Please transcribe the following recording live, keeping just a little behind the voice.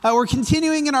We're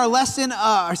continuing in our lesson,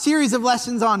 our series of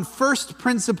lessons on first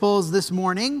principles this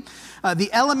morning. The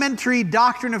elementary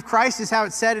doctrine of Christ is how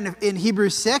it's said in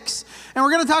Hebrews 6. And we're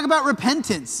going to talk about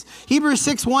repentance. Hebrews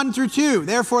 6, 1 through 2.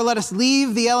 Therefore, let us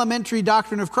leave the elementary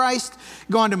doctrine of Christ,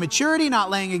 go on to maturity,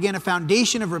 not laying again a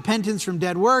foundation of repentance from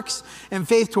dead works and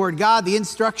faith toward God, the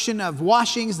instruction of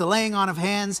washings, the laying on of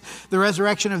hands, the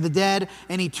resurrection of the dead,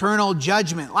 and eternal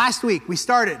judgment. Last week we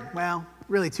started,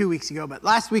 really 2 weeks ago, but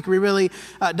last week we really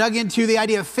dug into the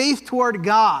idea of faith toward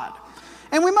God.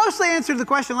 And we mostly answered the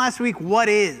question last week, what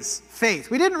is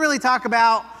faith? We didn't really talk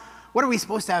about what are we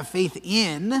supposed to have faith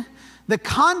in. The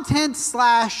content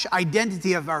 /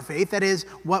 identity of our faith, that is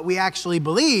what we actually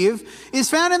believe, is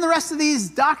found in the rest of these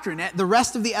doctrine, the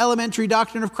rest of the elementary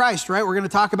doctrine of Christ, right? We're going to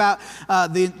talk about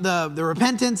the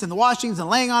repentance and the washings and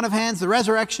laying on of hands, the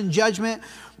resurrection, judgment.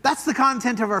 That's the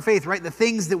content of our faith, right? The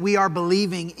things that we are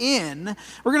believing in.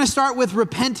 We're going to start with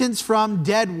repentance from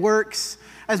dead works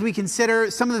as we consider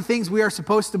some of the things we are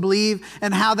supposed to believe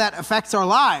and how that affects our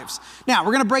lives. Now,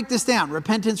 we're going to break this down,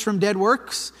 repentance from dead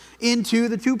works, into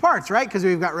the two parts, right? Because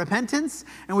we've got repentance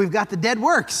and we've got the dead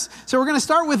works. So we're going to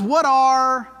start with what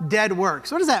are dead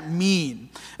works? What does that mean?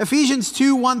 Ephesians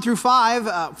 2, 1 through 5,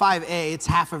 5a, it's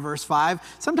half of verse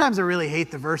 5. Sometimes I really hate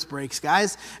the verse breaks,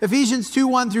 guys. Ephesians 2,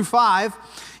 1 through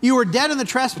 5. You were dead in the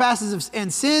trespasses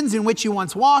and sins in which you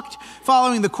once walked,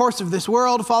 following the course of this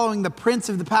world, following the prince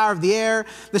of the power of the air,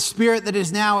 the spirit that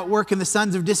is now at work in the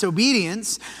sons of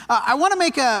disobedience. I want to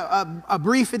make a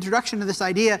brief introduction to this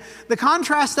idea. The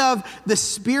contrast of the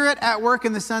spirit at work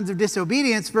in the sons of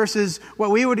disobedience versus what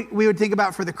we would think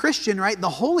about for the Christian, right? The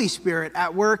Holy Spirit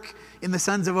at work in the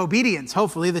sons of obedience,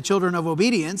 hopefully the children of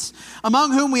obedience,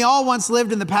 among whom we all once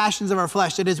lived in the passions of our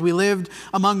flesh. That is, we lived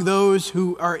among those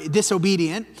who are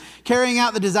disobedient, carrying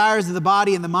out the desires of the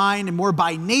body and the mind, and were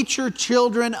by nature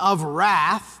children of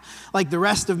wrath, like the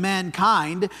rest of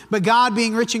mankind. But God,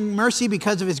 being rich in mercy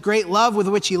because of his great love with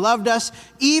which he loved us,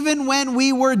 even when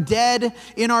we were dead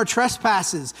in our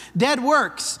trespasses. Dead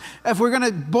works. If we're going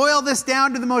to boil this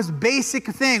down to the most basic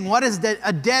thing, what is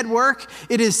a dead work?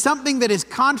 It is something that is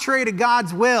contrary to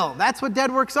God's will. That's what dead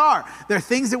works are. They're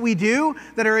things that we do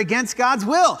that are against God's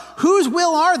will. Whose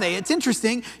will are they? It's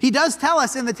interesting. He does tell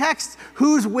us in the text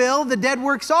whose will the dead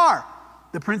works are.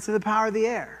 The prince of the power of the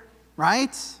air,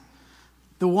 right?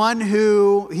 The one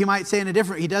who, he does say in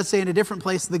a different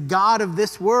place, the God of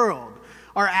this world,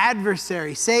 our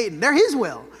adversary, Satan. They're his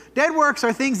will. Dead works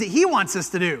are things that he wants us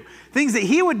to do, things that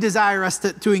he would desire us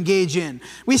to engage in.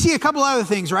 We see a couple other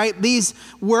things, right? These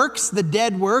works, the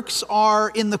dead works,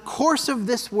 are in the course of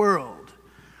this world.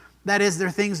 That is, they're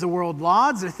things the world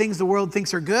lauds, they're things the world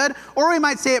thinks are good, or we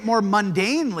might say it more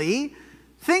mundanely,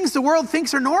 things the world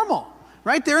thinks are normal.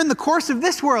 Right? They're in the course of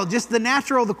this world, just the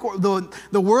natural,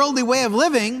 the worldly way of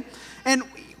living. And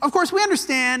of course, we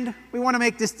want to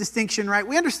make this distinction, right?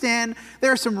 We understand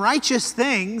there are some righteous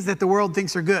things that the world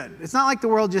thinks are good. It's not like the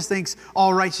world just thinks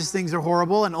all righteous things are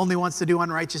horrible and only wants to do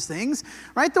unrighteous things,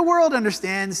 right? The world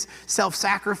understands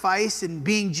self-sacrifice and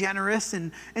being generous,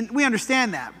 and we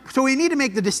understand that. So we need to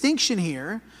make the distinction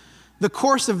here. The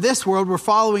course of this world, we're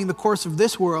following the course of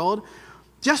this world.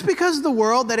 Just because the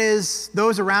world, that is,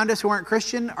 those around us who aren't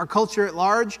Christian, our culture at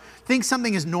large, thinks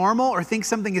something is normal or thinks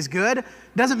something is good,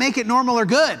 doesn't make it normal or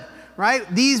good, right?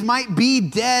 These might be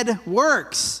dead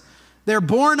works. They're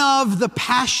born of the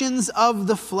passions of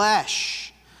the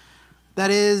flesh.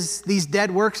 That is, these dead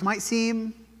works might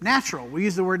seem natural. We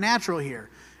use the word natural here.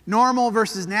 Normal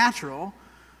versus natural.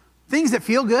 Things that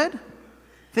feel good.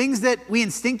 Things that we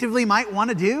instinctively might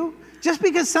want to do. Just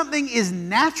because something is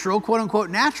natural, quote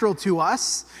unquote natural to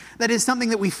us, that is something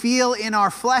that we feel in our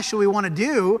flesh that we want to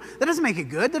do, that doesn't make it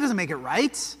good, that doesn't make it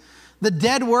right. The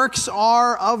dead works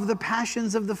are of the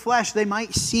passions of the flesh. They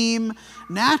might seem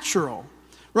natural.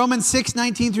 Romans 6,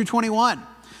 19 through 21.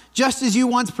 Just as you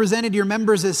once presented your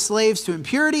members as slaves to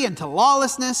impurity and to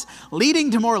lawlessness, leading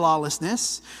to more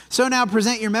lawlessness, so now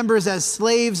present your members as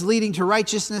slaves leading to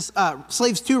righteousness,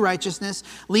 slaves to righteousness,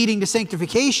 leading to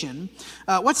sanctification.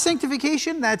 What's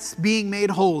sanctification? That's being made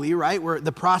holy, right? We're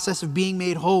the process of being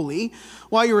made holy.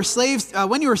 While you were slaves,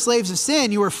 when you were slaves of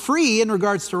sin, you were free in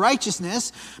regards to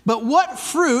righteousness. But what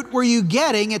fruit were you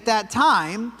getting at that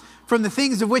time from the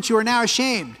things of which you are now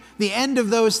ashamed? The end of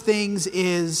those things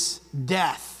is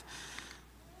death.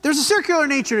 There's a circular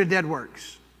nature to dead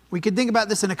works. We could think about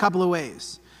this in a couple of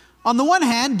ways. On the one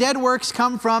hand, dead works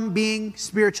come from being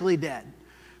spiritually dead,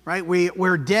 right?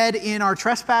 We're dead in our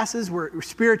trespasses. We're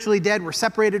spiritually dead. We're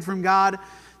separated from God.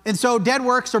 And so dead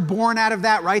works are born out of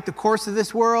that, right? The course of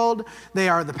this world. They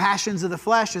are the passions of the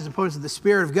flesh as opposed to the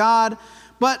Spirit of God.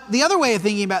 But the other way of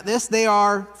thinking about this, they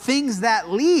are things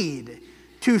that lead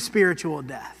to spiritual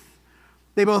death.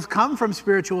 They both come from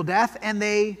spiritual death, and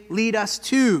they lead us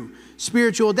to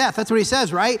spiritual death. That's what he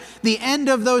says, right? The end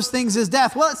of those things is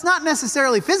death. Well, it's not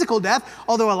necessarily physical death,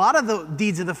 although a lot of the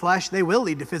deeds of the flesh, they will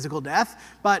lead to physical death,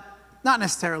 but not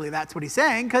necessarily that's what he's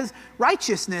saying, because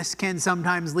righteousness can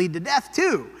sometimes lead to death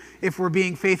too, if we're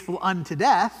being faithful unto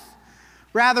death.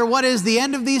 Rather, what is the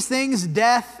end of these things?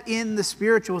 Death in the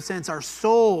spiritual sense. Our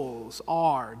souls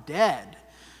are dead.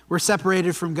 We're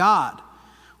separated from God.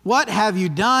 What have you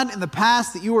done in the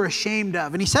past that you were ashamed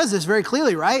of? And he says this very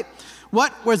clearly, right?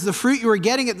 What was the fruit you were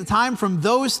getting at the time from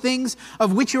those things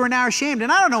of which you are now ashamed?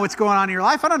 And I don't know what's going on in your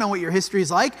life. I don't know what your history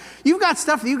is like. You've got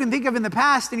stuff that you can think of in the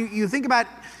past, and you think about,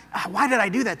 why did I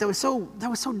do that? That was so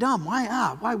dumb.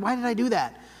 Why did I do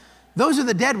that? Those are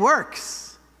the dead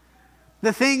works.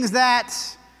 The things that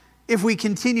if we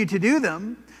continue to do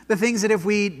them, the things that if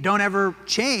we don't ever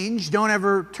change, don't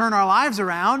ever turn our lives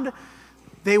around,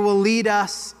 they will lead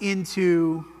us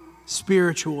into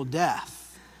spiritual death.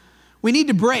 We need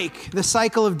to break the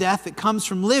cycle of death that comes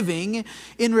from living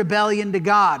in rebellion to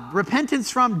God. Repentance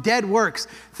from dead works,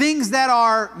 things that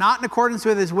are not in accordance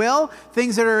with his will,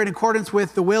 things that are in accordance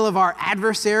with the will of our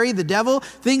adversary, the devil,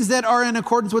 things that are in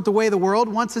accordance with the way the world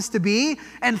wants us to be,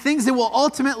 and things that will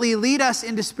ultimately lead us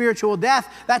into spiritual death.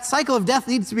 That cycle of death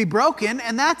needs to be broken,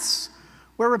 and that's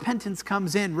where repentance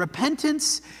comes in.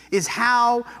 Repentance is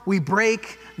how we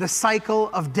break the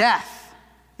cycle of death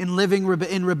in living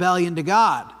in rebellion to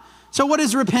God. So what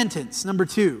is repentance? Number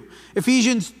 2,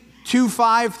 Ephesians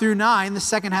 2:5 through 9, the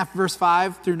second half of verse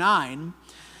 5 through 9.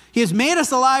 He has made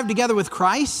us alive together with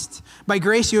Christ. By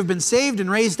grace you have been saved,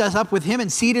 and raised us up with him, and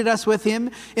seated us with him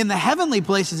in the heavenly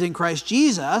places in Christ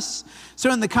Jesus, so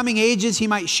in the coming ages he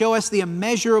might show us the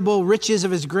immeasurable riches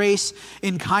of his grace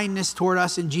in kindness toward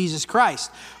us in Jesus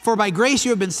Christ. For by grace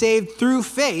you have been saved through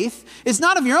faith. It's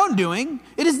not of your own doing,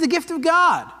 it is the gift of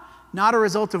God, not a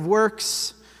result of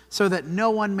works, so that no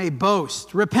one may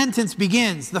boast. Repentance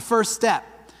begins, the first step,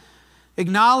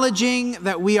 acknowledging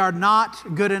that we are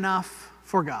not good enough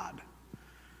for God.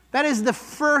 That is the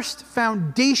first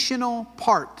foundational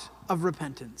part of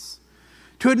repentance.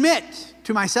 To admit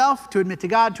to myself, to admit to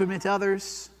God, to admit to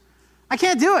others, I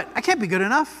can't do it. I can't be good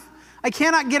enough. I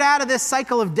cannot get out of this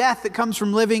cycle of death that comes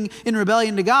from living in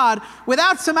rebellion to God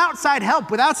without some outside help,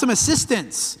 without some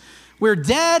assistance. We're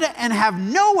dead and have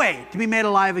no way to be made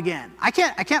alive again. I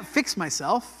can't fix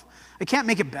myself. I can't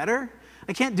make it better.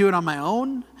 I can't do it on my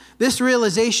own. This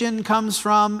realization comes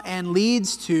from and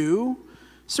leads to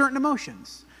certain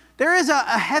emotions. There is a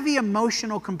heavy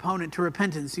emotional component to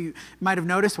repentance. You might have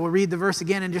noticed, we'll read the verse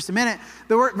again in just a minute.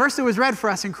 The verse that was read for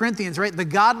us in Corinthians, right? The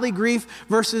godly grief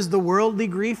versus the worldly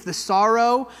grief, the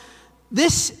sorrow.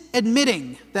 This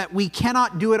admitting that we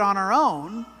cannot do it on our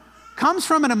own comes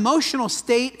from an emotional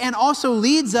state and also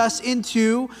leads us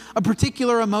into a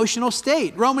particular emotional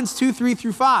state. Romans 2:3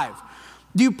 through 5.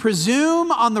 Do you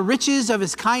presume on the riches of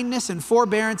his kindness and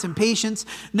forbearance and patience,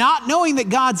 not knowing that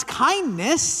God's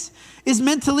kindness is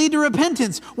meant to lead to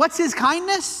repentance? What's his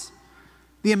kindness?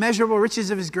 The immeasurable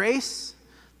riches of his grace,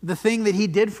 the thing that he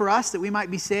did for us that we might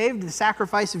be saved, the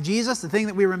sacrifice of Jesus, the thing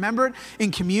that we remembered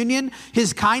in communion,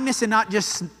 his kindness and not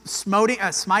just smiting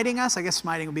us. I guess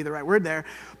smiting would be the right word there.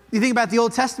 You think about the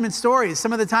Old Testament stories,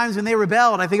 some of the times when they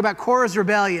rebelled. I think about Korah's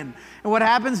rebellion. And what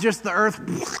happens? Just the earth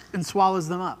and swallows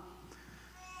them up.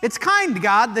 It's kind to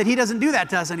God that he doesn't do that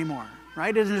to us anymore,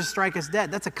 right? He doesn't just strike us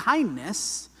dead. That's a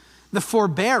kindness, the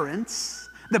forbearance,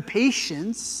 the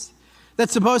patience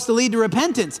that's supposed to lead to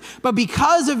repentance. But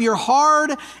because of your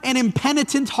hard and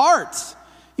impenitent heart,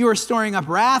 you are storing up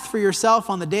wrath for yourself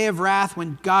on the day of wrath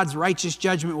when God's righteous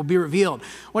judgment will be revealed.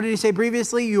 What did he say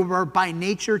previously? You are by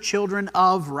nature children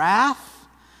of wrath.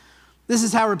 This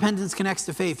is how repentance connects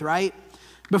to faith, right?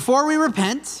 Before we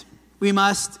repent, we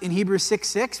must, in Hebrews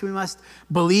 6:6, we must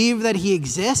believe that he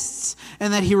exists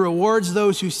and that he rewards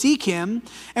those who seek him.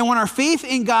 And when our faith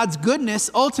in God's goodness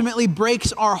ultimately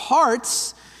breaks our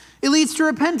hearts, it leads to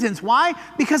repentance. Why?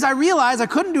 Because I realize I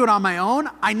couldn't do it on my own.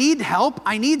 I need help.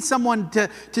 I need someone to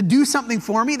do something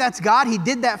for me. That's God. He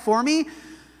did that for me.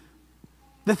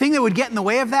 The thing that would get in the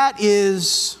way of that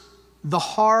is the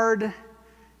hard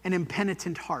and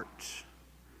impenitent heart.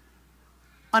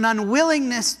 An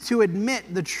unwillingness to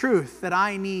admit the truth that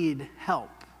I need help.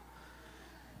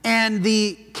 And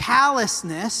the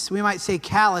callousness, we might say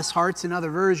callous hearts in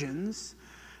other versions,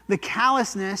 the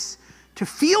callousness to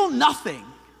feel nothing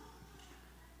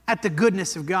at the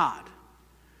goodness of God,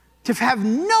 to have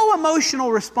no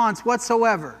emotional response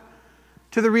whatsoever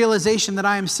to the realization that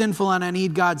I am sinful and I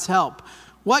need God's help.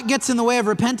 What gets in the way of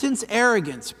repentance?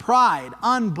 Arrogance, pride,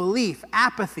 unbelief,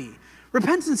 apathy.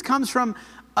 Repentance comes from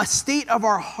a state of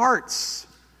our hearts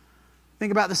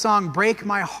Think about the song, "Break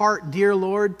My Heart, Dear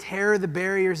Lord, Tear the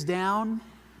Barriers Down."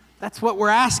 That's what we're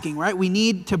asking, right? We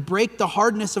need to break the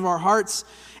hardness of our hearts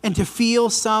and to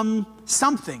feel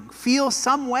something, feel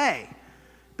some way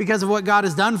because of what God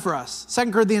has done for us.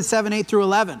 2 Corinthians 7, 8 through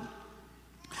 11.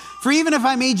 "For even if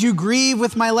I made you grieve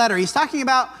with my letter." He's talking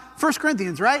about 1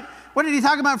 Corinthians, right? What did he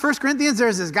talk about in 1 Corinthians?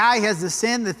 There's this guy, he has this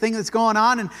sin, the thing that's going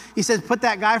on, and he says, put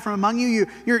that guy from among you.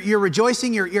 You're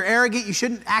rejoicing, you're arrogant, you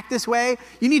shouldn't act this way.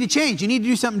 You need to change, you need to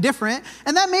do something different.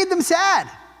 And that made them sad.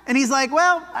 And he's like,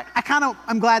 well,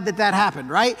 I'm glad that happened,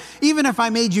 right? "Even if I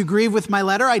made you grieve with my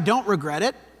letter, I don't regret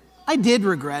it. I did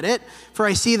regret it, for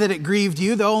I see that it grieved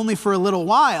you, though only for a little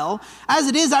while. As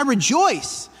it is, I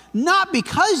rejoice, not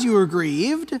because you were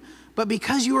grieved, but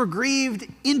because you were grieved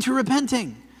into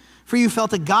repenting. For you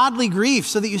felt a godly grief,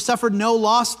 so that you suffered no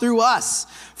loss through us.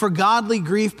 For godly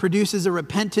grief produces a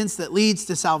repentance that leads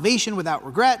to salvation without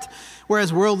regret,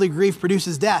 whereas worldly grief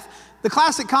produces death." The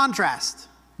classic contrast,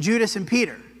 Judas and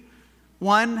Peter.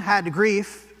 One had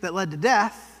grief that led to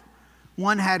death.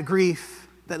 One had grief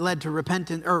that led to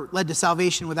repentance, or led to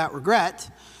salvation without regret.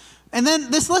 And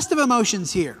then this list of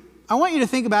emotions here. I want you to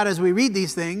think about as we read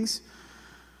these things,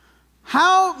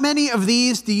 how many of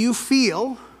these do you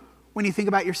feel when you think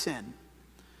about your sin?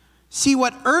 See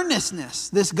what earnestness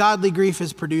this godly grief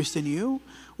has produced in you,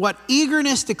 what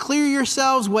eagerness to clear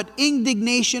yourselves, what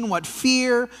indignation, what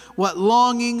fear, what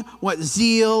longing, what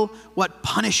zeal, what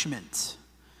punishment.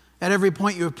 At every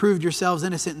point you have proved yourselves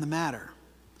innocent in the matter.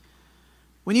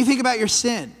 When you think about your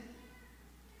sin,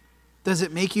 does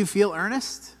it make you feel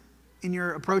earnest in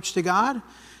your approach to God?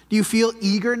 Do you feel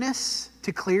eagerness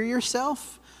to clear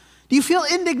yourself? Do you feel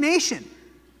indignation?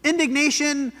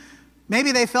 Indignation,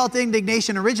 maybe they felt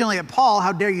indignation originally at Paul.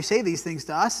 How dare you say these things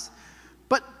to us?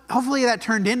 But hopefully that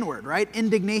turned inward, right?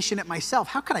 Indignation at myself.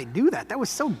 How could I do that? That was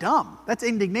so dumb. That's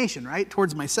indignation, right?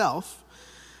 Towards myself.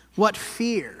 What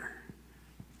fear?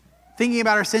 Thinking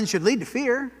about our sin should lead to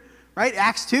fear, right?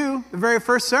 Acts 2, the very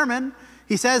first sermon,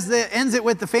 he says that ends it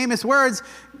with the famous words,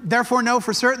 "Therefore know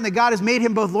for certain that God has made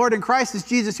him both Lord and Christ, this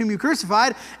Jesus whom you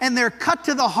crucified." And they're cut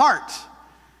to the heart.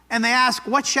 And they ask,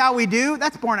 what shall we do?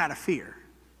 That's born out of fear.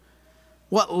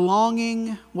 What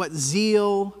longing, what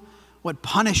zeal, what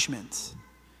punishment.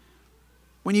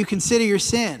 When you consider your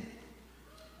sin,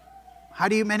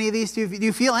 do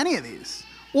you feel any of these?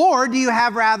 Or do you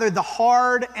have rather the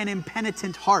hard and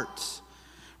impenitent hearts?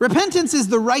 Repentance is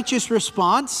the righteous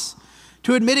response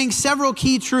to admitting several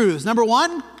key truths. Number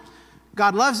one,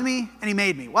 God loves me and he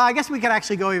made me. Well, I guess we could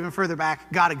actually go even further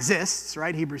back. God exists,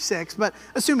 right? Hebrews 6, but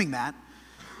assuming that.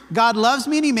 God loves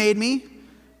me and he made me.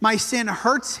 My sin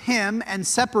hurts him and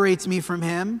separates me from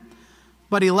him,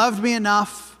 but he loved me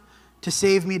enough to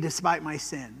save me despite my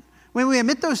sin. When we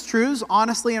admit those truths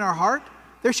honestly in our heart,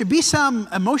 there should be some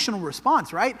emotional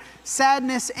response, right?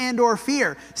 Sadness and or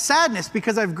fear. Sadness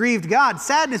because I've grieved God.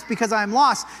 Sadness because I'm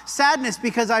lost. Sadness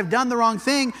because I've done the wrong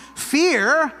thing.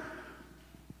 Fear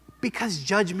because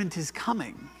judgment is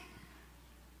coming.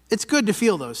 It's good to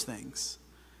feel those things.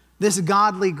 This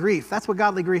godly grief, that's what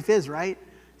godly grief is, right?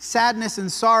 Sadness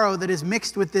and sorrow that is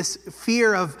mixed with this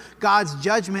fear of God's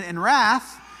judgment and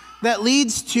wrath that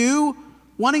leads to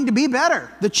wanting to be better,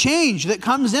 the change that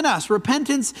comes in us.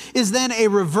 Repentance is then a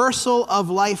reversal of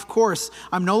life course.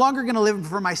 I'm no longer going to live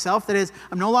for myself. That is,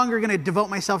 I'm no longer going to devote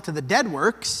myself to the dead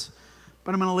works,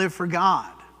 but I'm going to live for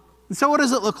God. And so what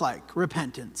does it look like,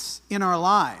 repentance, in our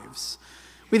lives?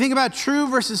 We think about true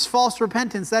versus false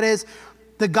repentance. That is,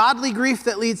 the godly grief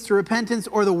that leads to repentance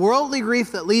or the worldly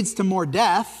grief that leads to more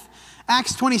death.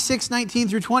 Acts 26, 19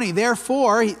 through 20.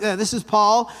 Therefore, this is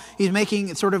Paul. He's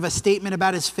making sort of a statement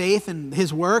about his faith and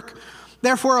his work.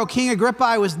 Therefore, O King Agrippa,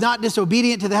 I was not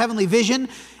disobedient to the heavenly vision.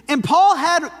 And Paul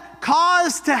had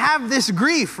cause to have this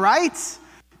grief, right?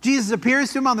 Jesus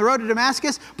appears to him on the road to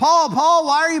Damascus. Paul,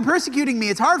 why are you persecuting me?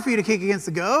 It's hard for you to kick against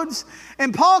the goads.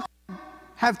 And Paul could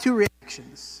have two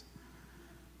reactions.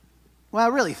 Well,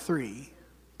 really three.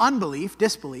 Unbelief,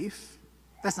 disbelief.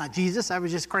 That's not Jesus. I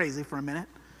was just crazy for a minute.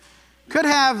 Could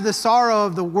have the sorrow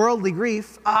of the worldly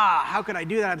grief. How could I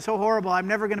do that? I'm so horrible. I'm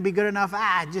never going to be good enough.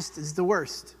 Just it's the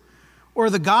worst. Or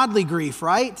the godly grief,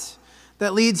 right?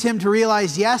 That leads him to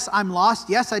realize, yes, I'm lost.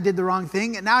 Yes, I did the wrong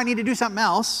thing. And now I need to do something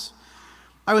else.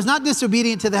 I was not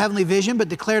disobedient to the heavenly vision, but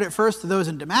declared it first to those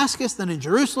in Damascus, then in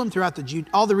Jerusalem, throughout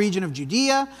all the region of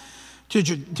Judea, to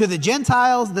the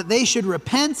Gentiles, that they should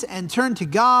repent and turn to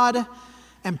God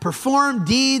and perform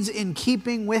deeds in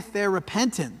keeping with their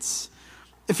repentance.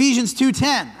 Ephesians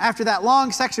 2:10, after that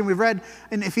long section we've read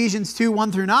in Ephesians 2,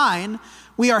 1 through 9,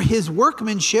 we are his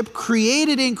workmanship,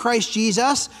 created in Christ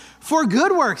Jesus for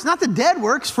good works, not the dead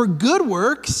works, for good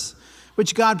works,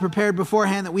 which God prepared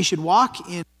beforehand that we should walk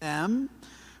in them.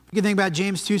 We can think about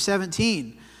James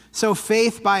 2:17. So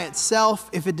faith by itself,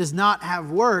 if it does not have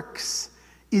works,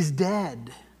 is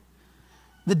dead.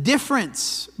 The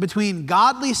difference between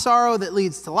godly sorrow that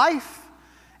leads to life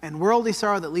and worldly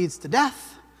sorrow that leads to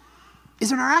death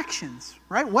is in our actions,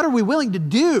 right? What are we willing to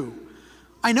do?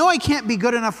 I know I can't be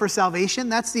good enough for salvation.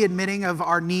 That's the admitting of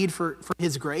our need for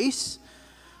his grace.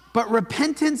 But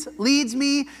repentance leads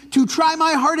me to try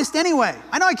my hardest anyway.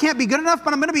 I know I can't be good enough,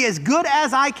 but I'm going to be as good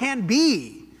as I can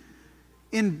be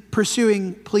in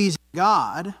pursuing pleasing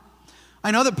God.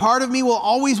 I know that part of me will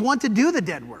always want to do the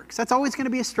dead works. That's always going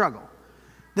to be a struggle.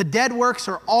 The dead works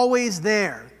are always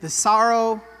there. The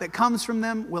sorrow that comes from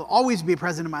them will always be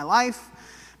present in my life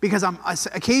because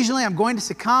occasionally I'm going to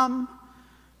succumb,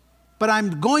 but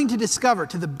I'm going to discover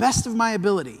to the best of my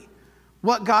ability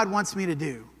what God wants me to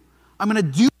do. I'm going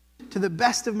to do to the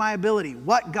best of my ability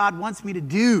what God wants me to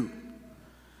do.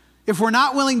 If we're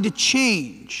not willing to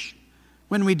change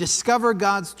when we discover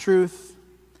God's truth,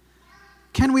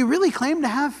 can we really claim to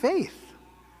have faith?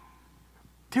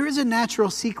 There is a natural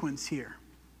sequence here.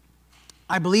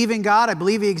 I believe in God. I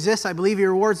believe he exists. I believe he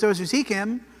rewards those who seek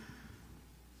him.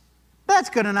 That's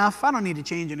good enough. I don't need to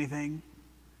change anything.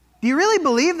 Do you really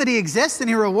believe that he exists and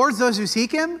he rewards those who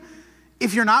seek him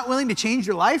if you're not willing to change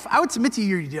your life? I would submit to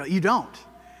you, you don't.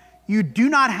 You do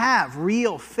not have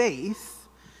real faith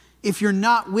if you're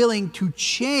not willing to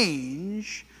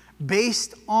change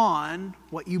based on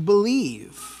what you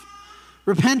believe.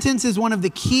 Repentance is one of the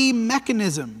key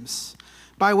mechanisms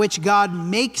by which God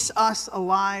makes us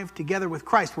alive together with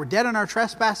Christ. We're dead in our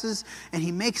trespasses, and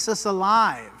he makes us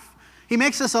alive. He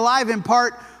makes us alive in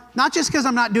part, not just because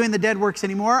I'm not doing the dead works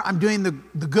anymore. I'm doing the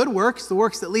good works, the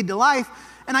works that lead to life,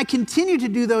 and I continue to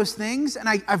do those things, and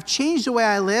I've changed the way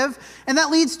I live, and that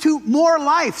leads to more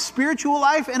life, spiritual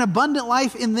life and abundant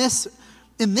life in this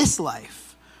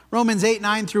life. Romans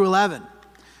 8:9-11.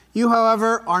 You,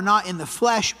 however, are not in the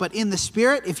flesh, but in the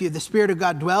Spirit, if the Spirit of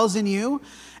God dwells in you.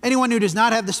 Anyone who does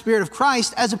not have the Spirit of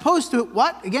Christ, as opposed to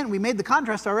what? Again, we made the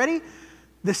contrast already.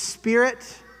 The Spirit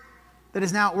that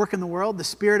is now at work in the world, the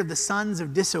spirit of the sons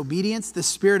of disobedience, the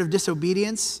spirit of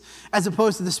disobedience, as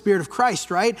opposed to the Spirit of Christ,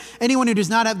 right? Anyone who does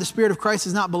not have the Spirit of Christ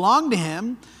does not belong to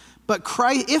him. But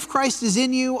if Christ is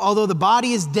in you, although the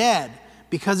body is dead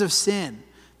because of sin,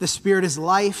 the Spirit is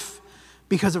life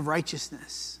because of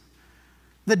righteousness.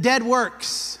 The dead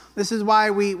works. This is why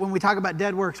when we talk about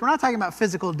dead works, we're not talking about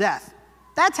physical death.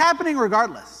 That's happening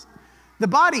regardless. The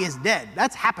body is dead.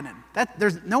 That's happening.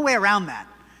 There's no way around that.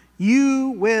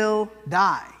 You will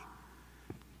die.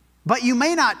 But you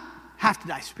may not have to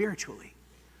die spiritually.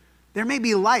 There may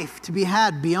be life to be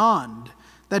had beyond.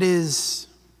 That is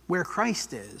where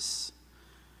Christ is.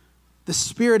 The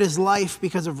Spirit is life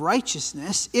because of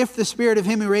righteousness. If the Spirit of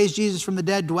him who raised Jesus from the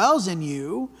dead dwells in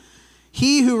you,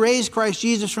 he who raised Christ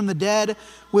Jesus from the dead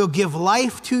will give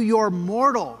life to your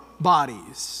mortal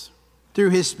bodies through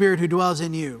his Spirit who dwells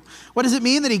in you. What does it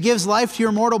mean that he gives life to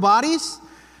your mortal bodies?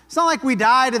 It's not like we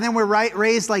died and then we're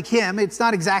raised like him. It's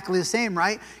not exactly the same,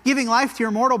 right? Giving life to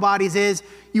your mortal bodies is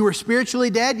you were spiritually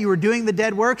dead, you were doing the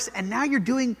dead works, and now you're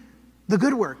doing the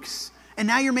good works. And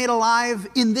now you're made alive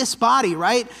in this body,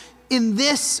 right? In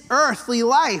this earthly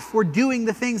life, we're doing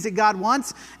the things that God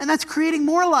wants, and that's creating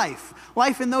more life.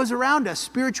 Life in those around us,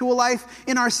 spiritual life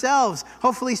in ourselves,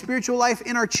 hopefully spiritual life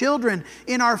in our children,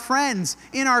 in our friends,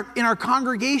 in our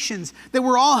congregations, that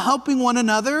we're all helping one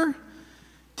another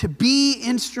to be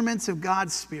instruments of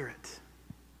God's Spirit.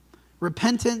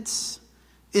 Repentance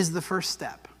is the first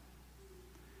step.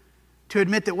 To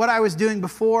admit that what I was doing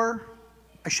before,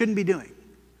 I shouldn't be doing.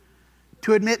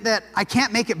 To admit that I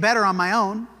can't make it better on my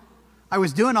own. I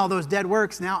was doing all those dead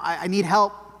works. Now I need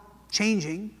help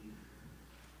changing.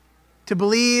 To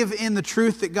believe in the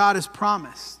truth that God has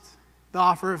promised, the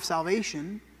offer of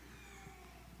salvation.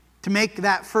 To make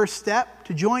that first step,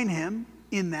 to join him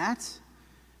in that.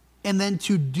 And then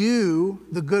to do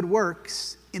the good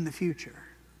works in the future.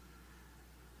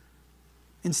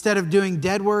 Instead of doing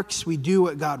dead works, we do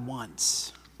what God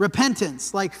wants.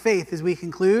 Repentance, like faith, as we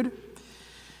conclude,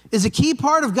 is a key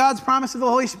part of God's promise of the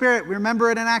Holy Spirit. We remember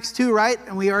it in Acts 2, right?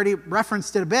 And we already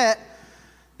referenced it a bit.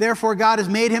 Therefore, God has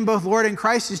made him both Lord and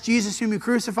Christ, as Jesus whom you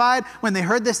crucified. When they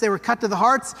heard this, they were cut to the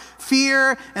hearts.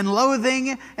 Fear and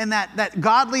loathing and that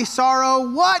godly sorrow.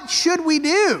 What should we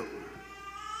do?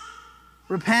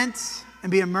 Repent and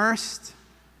be immersed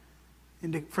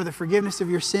for the forgiveness of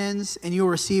your sins, and you will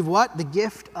receive what? The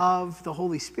gift of the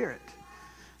Holy Spirit.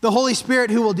 The Holy Spirit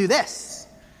who will do this.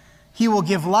 He will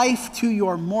give life to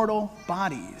your mortal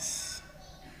bodies.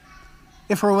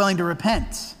 If we're willing to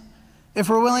repent. If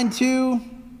we're willing to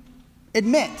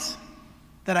admit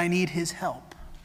that I need his help.